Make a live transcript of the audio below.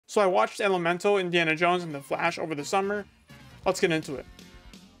So I watched Elemental, Indiana Jones, and The Flash over the summer. Let's get into it.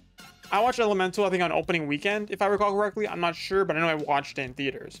 I watched Elemental, I think, on opening weekend, if I recall correctly. I'm not sure, but I know I watched it in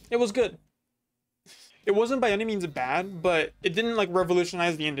theaters. It was good. It wasn't by any means bad, but it didn't like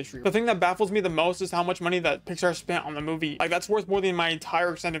revolutionize the industry. The thing that baffles me the most is how much money that Pixar spent on the movie. Like, that's worth more than my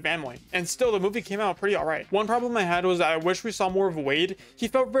entire extended family. And still, the movie came out pretty alright. One problem I had was that I wish we saw more of Wade. He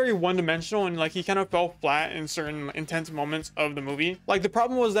felt very one-dimensional and like he kind of fell flat in certain intense moments of the movie. Like, the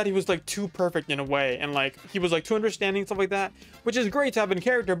problem was that he was like too perfect in a way, and like he was like too understanding, stuff like that, which is great to have in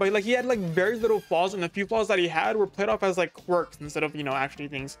character, but like he had like very little flaws, and the few flaws that he had were played off as like quirks instead of, you know, actually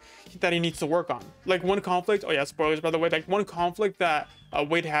things that he needs to work on. Like one conflict, oh yeah, spoilers by the way, like one conflict that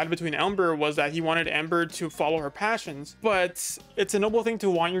Wade had between Ember was that he wanted Ember to follow her passions, but it's a noble thing to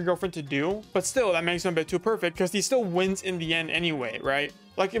want your girlfriend to do, but still that makes him a bit too perfect because he still wins in the end anyway, right?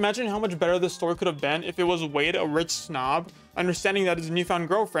 Like, imagine how much better the story could have been if it was Wade, a rich snob, understanding that his newfound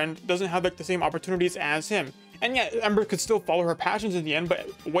girlfriend doesn't have like the same opportunities as him. And yeah, Ember could still follow her passions in the end, but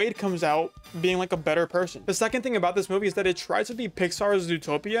Wade comes out being like a better person. The second thing about this movie is that it tries to be Pixar's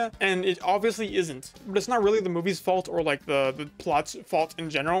Zootopia, and it obviously isn't. But it's not really the movie's fault or like the plot's fault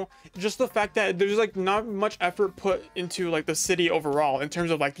in general. It's just the fact that there's like not much effort put into like the city overall in terms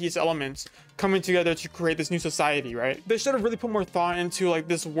of like these elements coming together to create this new society, right? They should have really put more thought into like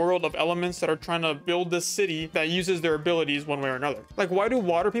this world of elements that are trying to build this city that uses their abilities one way or another. Like, why do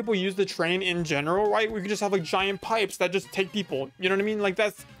water people use the train in general, right? We could just have like giant pipes that just take people, you know what I mean? Like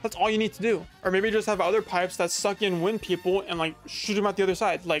that's all you need to do. Or maybe just have other pipes that suck in wind people and like shoot them out the other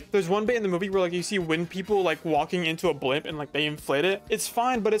side. Like, there's one bit in the movie where like you see wind people like walking into a blimp and like they inflate it. It's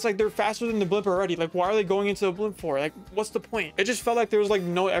fine, but it's like they're faster than the blimp already. Like, why are they going into the blimp for? Like, what's the point? It just felt like there was like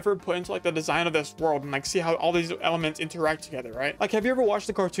no effort put into like the design of this world and like see how all these elements interact together, right? Like, have you ever watched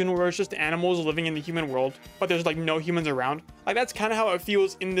the cartoon where it's just animals living in the human world, but there's like no humans around? Like, that's kind of how it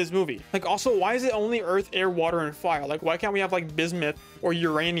feels in this movie. Like, also, why is it only earth, air, water, and fire? Like, why can't we have like bismuth or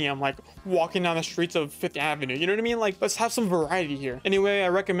uranium like walking down the streets of 5th Avenue? You know what I mean? Like, let's have some variety here. Anyway, I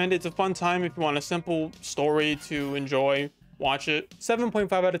recommend it. It's a fun time if you want a simple story to enjoy. Watch it.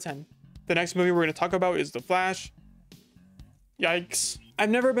 7.5 out of 10. The next movie we're going to talk about is The Flash. Yikes. I've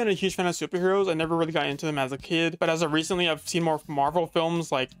never been a huge fan of superheroes. I never really got into them as a kid, but as of recently, I've seen more Marvel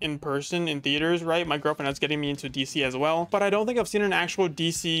films like in person in theaters, right? My girlfriend is getting me into DC as well, but I don't think I've seen an actual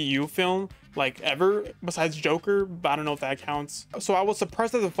DCU film like ever besides Joker, but I don't know if that counts. So I was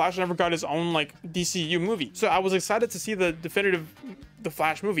surprised that The Flash never got his own like DCU movie. So I was excited to see the definitive The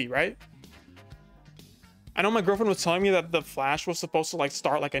Flash movie, right? I know my girlfriend was telling me that The Flash was supposed to like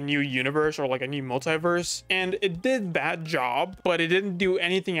start like a new universe or like a new multiverse, and it did that job, but it didn't do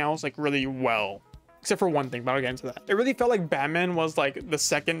anything else like really well. Except for one thing, but I'll get into that. It really felt like Batman was like the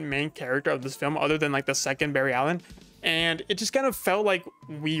second main character of this film, other than like the second Barry Allen. And it just kind of felt like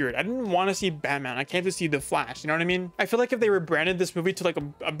weird. I didn't want to see Batman. I came to see The Flash, you know what I mean? I feel like if they rebranded this movie to like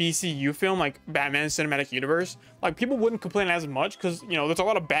a BCU film, like Batman Cinematic Universe, like people wouldn't complain as much because, you know, there's a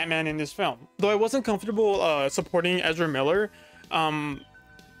lot of Batman in this film. Though I wasn't comfortable supporting Ezra Miller,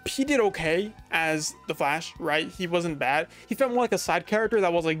 he did okay as The Flash, right? He wasn't bad. He felt more like a side character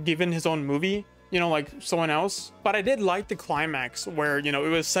that was like given his own movie, you know, like someone else. But I did like the climax where, you know, it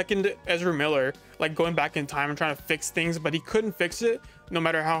was second Ezra Miller like going back in time and trying to fix things, but he couldn't fix it no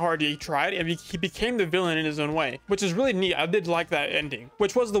matter how hard he tried, and he became the villain in his own way, which is really neat. I did like that ending,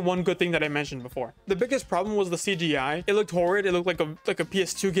 which was the one good thing that I mentioned before. The biggest problem was the CGI. It looked horrid. It looked like a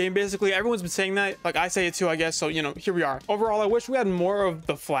PS2 game, basically. Everyone's been saying that. Like, I say it too, I guess. So, you know, here we are. Overall, I wish we had more of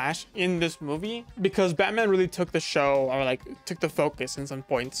the Flash in this movie because Batman really took the show, or like took the focus in some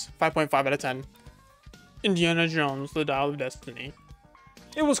points. 5.5 out of 10. Indiana Jones, The Dial of Destiny.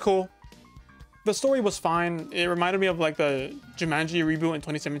 It was cool. The story was fine. It reminded me of like the Jumanji reboot in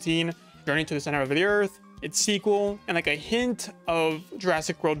 2017, Journey to the Center of the Earth, its sequel, and like a hint of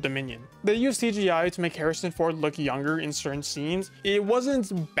Jurassic World Dominion. They used CGI to make Harrison Ford look younger in certain scenes. It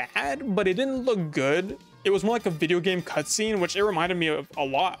wasn't bad, but it didn't look good. It was more like a video game cutscene, which it reminded me of a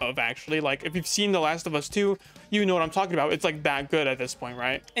lot of, actually. Like, if you've seen The Last of Us 2, you know what I'm talking about. It's like that good at this point,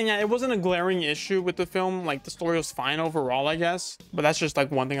 right? And yeah, it wasn't a glaring issue with the film. Like, the story was fine overall, I guess. But that's just like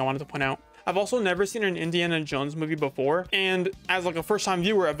one thing I wanted to point out. I've also never seen an Indiana Jones movie before, and as like a first-time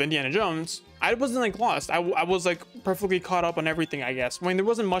viewer of Indiana Jones, I wasn't like lost. I was like perfectly caught up on everything, I guess. I mean, there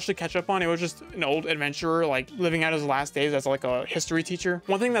wasn't much to catch up on. It was just an old adventurer like living out his last days as like a history teacher.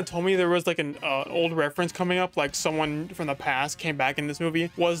 One thing that told me there was like an old reference coming up, like someone from the past came back in this movie,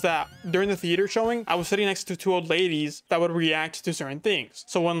 was that during the theater showing, I was sitting next to two old ladies that would react to certain things.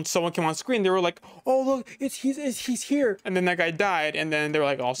 So when someone came on screen, they were like, "Oh look, he's here," and then that guy died, and then they were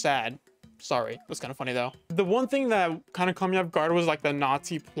like all sad. Sorry, that's kind of funny though. The one thing that kind of caught me off guard was like the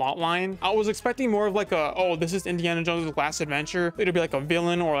Nazi plot line. I was expecting more of like a, oh, this is Indiana Jones' last adventure. It'd be like a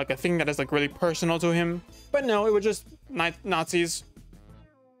villain or like a thing that is like really personal to him. But no, it was just Nazis.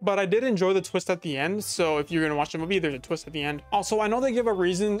 But I did enjoy the twist at the end. So if you're gonna watch the movie, there's a twist at the end. Also, I know they give a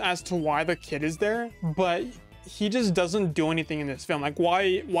reason as to why the kid is there, but he just doesn't do anything in this film. Like,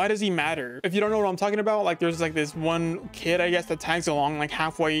 why does he matter? If you don't know what I'm talking about, like there's like this one kid, I guess, that tags along like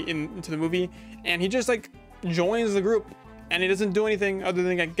halfway into the movie, and he just like joins the group and he doesn't do anything other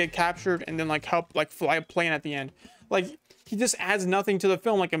than like, get captured and then like help like fly a plane at the end. Like, he just adds nothing to the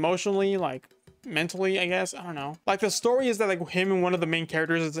film, like emotionally, like mentally, I guess. I don't know. Like, the story is that like him and one of the main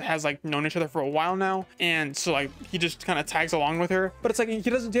characters has like known each other for a while now, and so like he just kind of tags along with her, but it's like he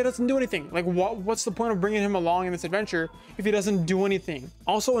doesn't do anything. Like, what's the point of bringing him along in this adventure if he doesn't do anything?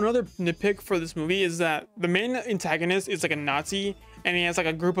 Also, another nitpick for this movie is that the main antagonist is like a Nazi, and he has like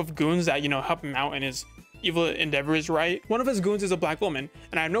a group of goons that, you know, help him out in his evil endeavors, right? One of his goons is a black woman,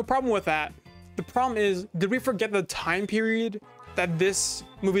 and I have no problem with that. The problem is, did we forget the time period that this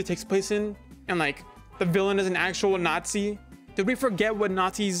movie takes place in? And like the villain is an actual Nazi? Did we forget what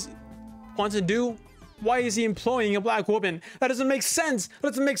Nazis want to do? Why is he employing a black woman? That doesn't make sense. That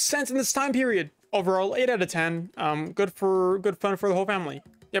doesn't make sense in this time period. Overall, 8 out of 10. Good fun for the whole family.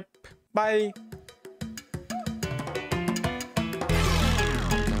 Yep. Bye.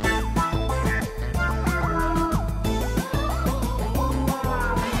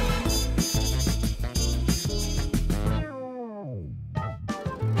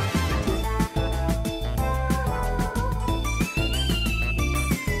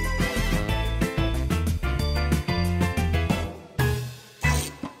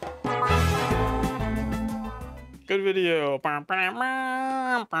 Good video.